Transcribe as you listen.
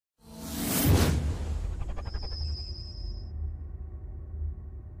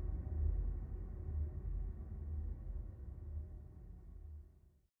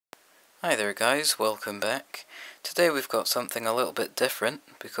Hi there guys, welcome back. Today we've got something a little bit different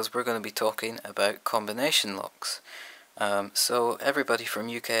because we're going to be talking about combination locks. So everybody from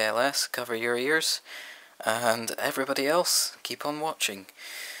UKLS, cover your ears, and everybody else, keep on watching.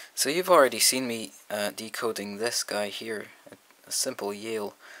 So you've already seen me decoding this guy here, a simple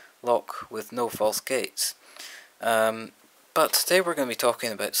Yale lock with no false gates. But today we're going to be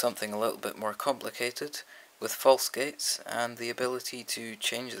talking about something a little bit more complicated, with false gates and the ability to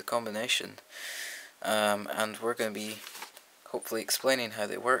change the combination. And we're going to be hopefully explaining how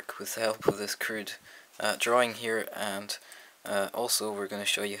they work with the help of this crude drawing here, and also we're going to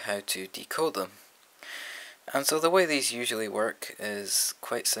show you how to decode them. And so the way these usually work is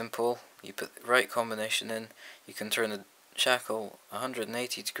quite simple. You put the right combination in, you can turn the shackle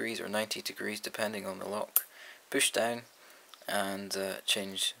 180 degrees or 90 degrees depending on the lock, push down and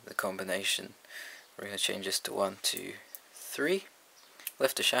change the combination. We're going to change this to 1, 2, 3,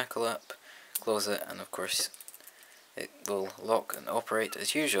 lift the shackle up, close it, and of course it will lock and operate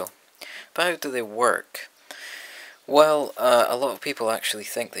as usual. But how do they work? Well, a lot of people actually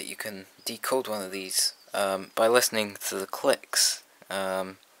think that you can decode one of these by listening to the clicks,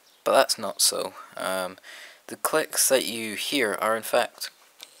 but that's not so. The clicks that you hear are in fact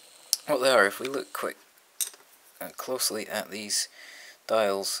what they are. If we look closely at these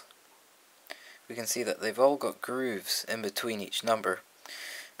dials, we can see that they've all got grooves in between each number,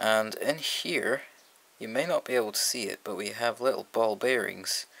 and in here you may not be able to see it, but we have little ball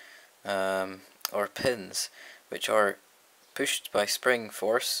bearings or pins which are pushed by spring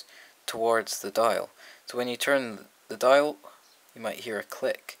force towards the dial. So when you turn the dial you might hear a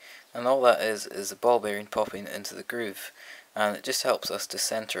click, and all that is a ball bearing popping into the groove, and it just helps us to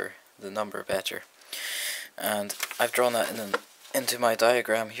center the number better. And I've drawn that into my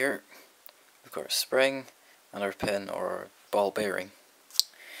diagram here. We've got our spring and our pin or ball bearing.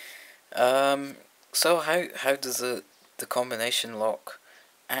 So how does the combination lock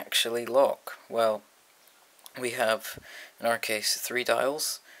actually lock? Well, we have in our case 3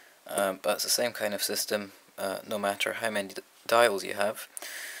 dials, but it's the same kind of system no matter how many dials you have,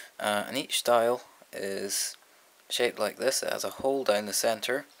 and each dial is shaped like this. It has a hole down the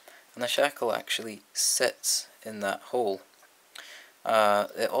center, and the shackle actually sits in that hole.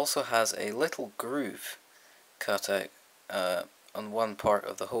 It also has a little groove cut out on one part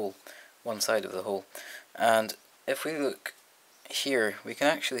of the hole, one side of the hole, and if we look here we can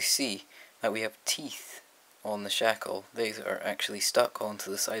actually see that we have teeth on the shackle. These are actually stuck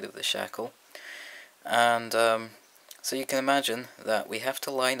onto the side of the shackle, and so you can imagine that we have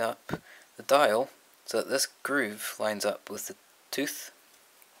to line up the dial so that this groove lines up with the tooth,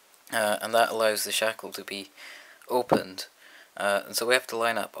 and that allows the shackle to be opened. And so we have to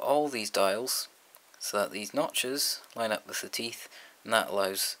line up all these dials so that these notches line up with the teeth, and that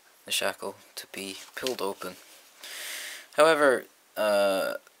allows the shackle to be pulled open. However,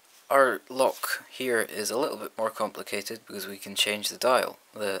 our lock here is a little bit more complicated because we can change the dial,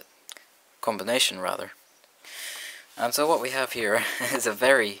 the combination rather. And so what we have here is a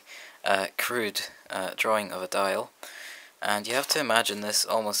very crude drawing of a dial, and you have to imagine this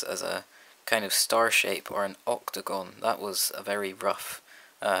almost as a kind of star shape or an octagon. That was a very rough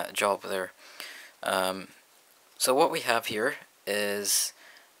job there. So what we have here is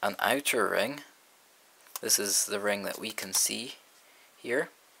an outer ring. This is the ring that we can see here,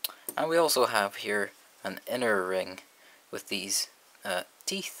 and we also have here an inner ring with these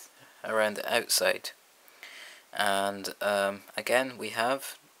teeth around the outside. And again we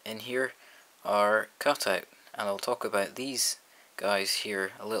have in here our cutout, and I'll talk about these guys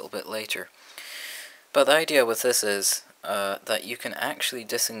here a little bit later. But the idea with this is that you can actually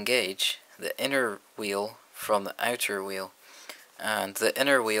disengage the inner wheel from the outer wheel, and the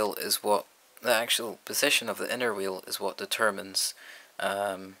inner wheel is what, the actual position of the inner wheel is what determines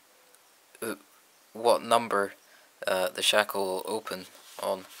what number the shackle will open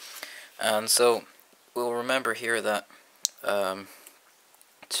on. And so we'll remember here that to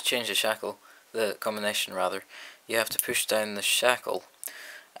change the shackle, the combination rather, you have to push down the shackle.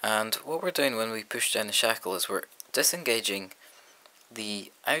 And what we're doing when we push down the shackle is we're disengaging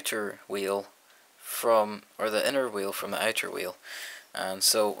the outer wheel from, or the inner wheel from the outer wheel. And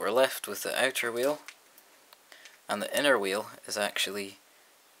so we're left with the outer wheel, and the inner wheel is actually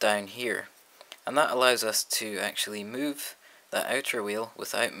down here. And that allows us to actually move the outer wheel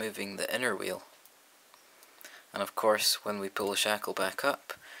without moving the inner wheel. And of course when we pull the shackle back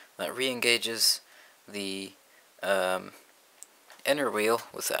up, that re-engages the inner wheel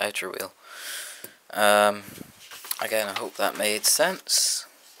with the outer wheel. Again, I hope that made sense,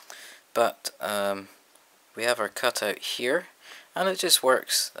 but we have our cutout here, and it just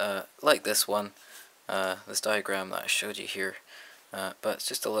works like this one, this diagram that I showed you here, but it's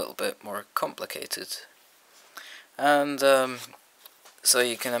just a little bit more complicated. And so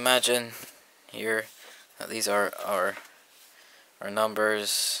you can imagine here that these are our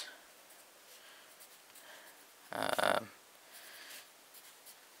numbers.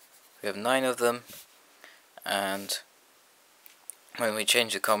 We have 9 of them, and when we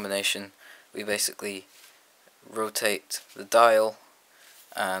change the combination, we basically rotate the dial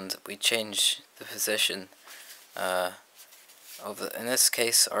and we change the position of the, in this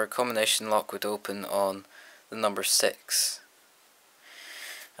case our combination lock would open on the number 6.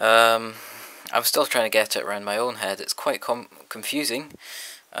 I'm still trying to get it around my own head. It's quite confusing,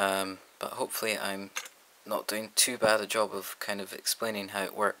 but hopefully I'm not doing too bad a job of kind of explaining how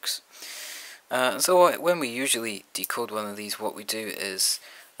it works. So when we usually decode one of these, what we do is,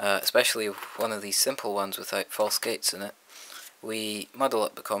 especially one of these simple ones without false gates in it, we muddle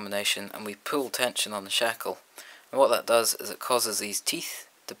up the combination and we pull tension on the shackle. And what that does is it causes these teeth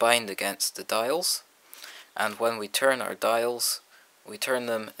to bind against the dials, and when we turn our dials, we turn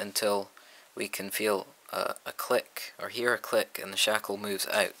them until we can feel a click or hear a click and the shackle moves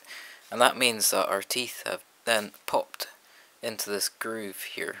out. And that means that our teeth have then popped into this groove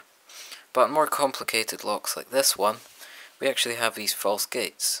here. But in more complicated locks like this one, we actually have these false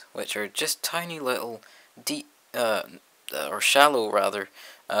gates, which are just tiny little deep, or shallow rather,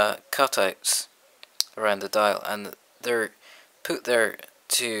 cutouts around the dial, and they're put there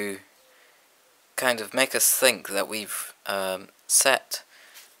to kind of make us think that we've set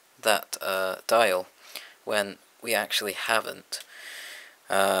that dial when we actually haven't.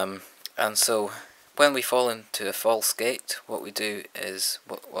 And so when we fall into a false gate, what we do is,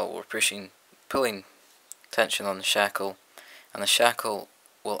 well, we're pulling tension on the shackle, and the shackle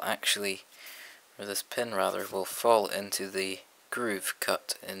will actually, or this pin rather, will fall into the groove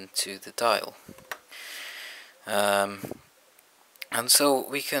cut into the dial. And so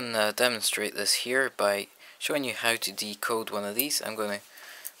we can demonstrate this here by showing you how to decode one of these. I'm going to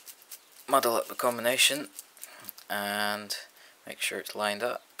muddle up the combination and make sure it's lined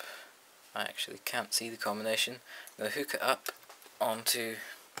up. I actually can't see the combination. I'm going to hook it up onto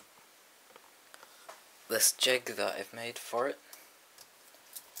this jig that I've made for it.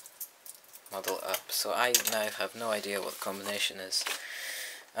 Muddle it up. So I now have no idea what the combination is.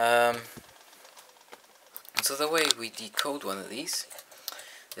 So the way we decode one of these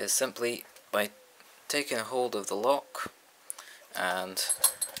is simply by taking a hold of the lock, and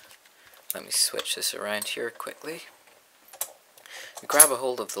let me switch this around here quickly. We grab a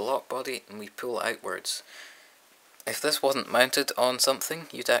hold of the lock body and we pull outwards. If this wasn't mounted on something,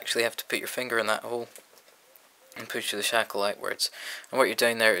 you'd actually have to put your finger in that hole and push the shackle outwards. And what you're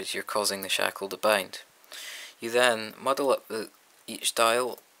doing there is you're causing the shackle to bind. You then muddle up each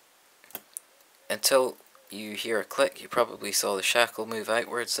dial until you hear a click. You probably saw the shackle move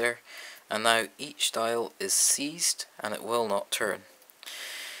outwards there, and now each dial is seized and it will not turn.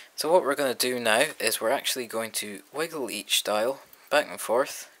 So what we're going to do now is we're actually going to wiggle each dial back and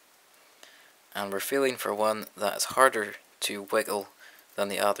forth, and we're feeling for one that's harder to wiggle than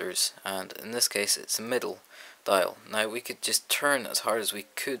the others, and in this case it's the middle dial. Now we could just turn as hard as we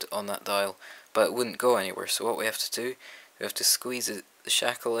could on that dial, but it wouldn't go anywhere. So what we have to do, we have to squeeze the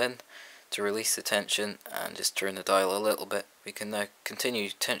shackle in to release the tension and just turn the dial a little bit. We can now continue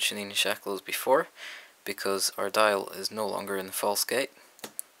tensioning the shackle as before because our dial is no longer in the false gate.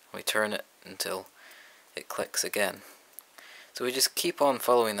 We turn it until it clicks again. So we just keep on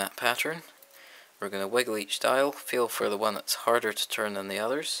following that pattern. We're going to wiggle each dial, feel for the one that's harder to turn than the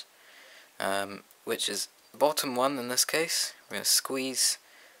others, which is the bottom one in this case. We're going to squeeze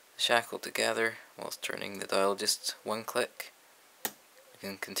the shackle together whilst turning the dial just one click. We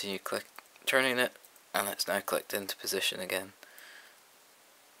can continue turning it, and it's now clicked into position again.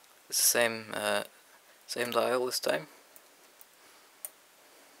 It's the same dial this time.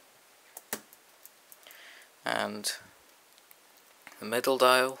 And the middle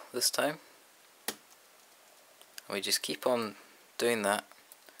dial this time. And we just keep on doing that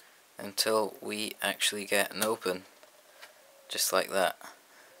until we actually get an open, just like that.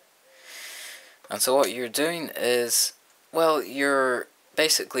 And so what you're doing is, well, you're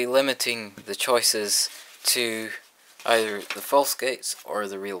basically limiting the choices to either the false gates or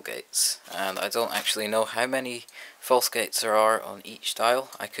the real gates. And I don't actually know how many false gates there are on each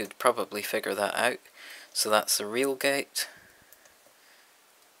dial. I could probably figure that out. So that's the real gate,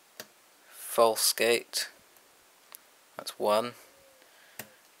 false gate, that's 1,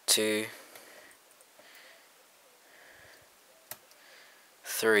 2,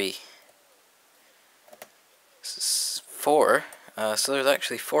 3, 4, So there's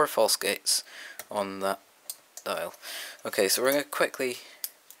actually 4 false gates on that dial. Okay, so we're going to quickly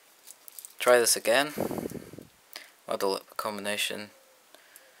try this again. Model up a combination.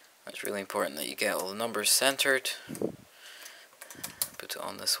 It's really important that you get all the numbers centered. Put it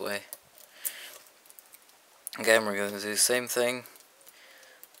on this way. Again, we're going to do the same thing.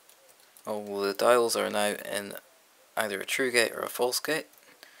 All the dials are now in either a true gate or a false gate.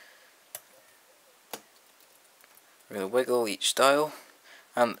 We're going to wiggle each dial,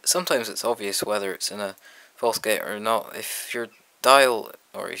 and sometimes it's obvious whether it's in a false gate or not. If your dial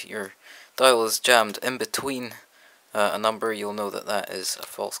is jammed in between a number, you'll know that that is a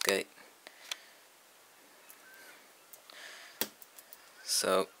false gate.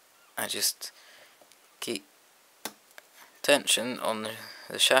 So I just keep tension on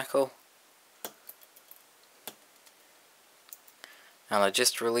the shackle, and I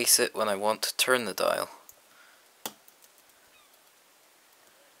just release it when I want to turn the dial.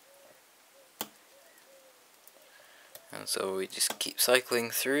 And so we just keep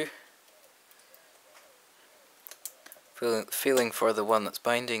cycling through, feeling for the one that's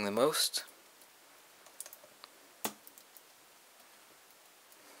binding the most.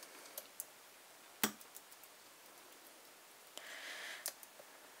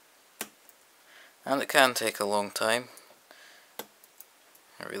 And it can take a long time.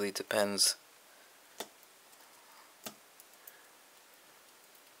 It really depends.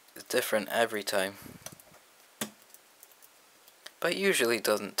 It's different every time. But usually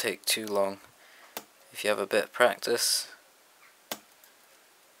doesn't take too long if you have a bit of practice.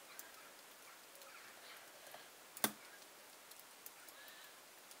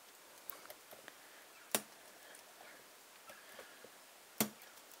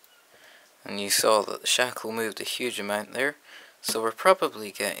 And you saw that the shackle moved a huge amount there, so we're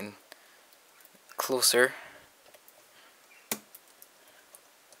probably getting closer.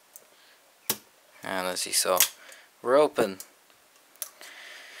 And as you saw, we're open.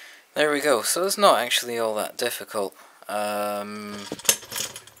 There we go. So it's not actually all that difficult.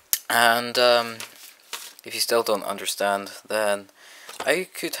 If you still don't understand, then I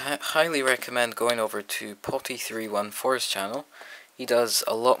could highly recommend going over to Potty314's channel. He does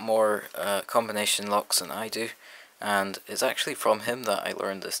a lot more combination locks than I do, and it's actually from him that I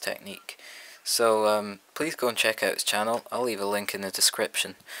learned this technique. So please go and check out his channel. I'll leave a link in the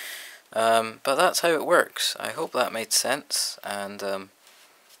description. But that's how it works. I hope that made sense, and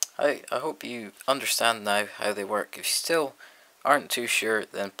I hope you understand now how they work. If you still aren't too sure,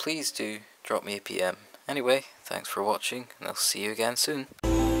 then please do drop me a PM. Anyway, thanks for watching, and I'll see you again soon.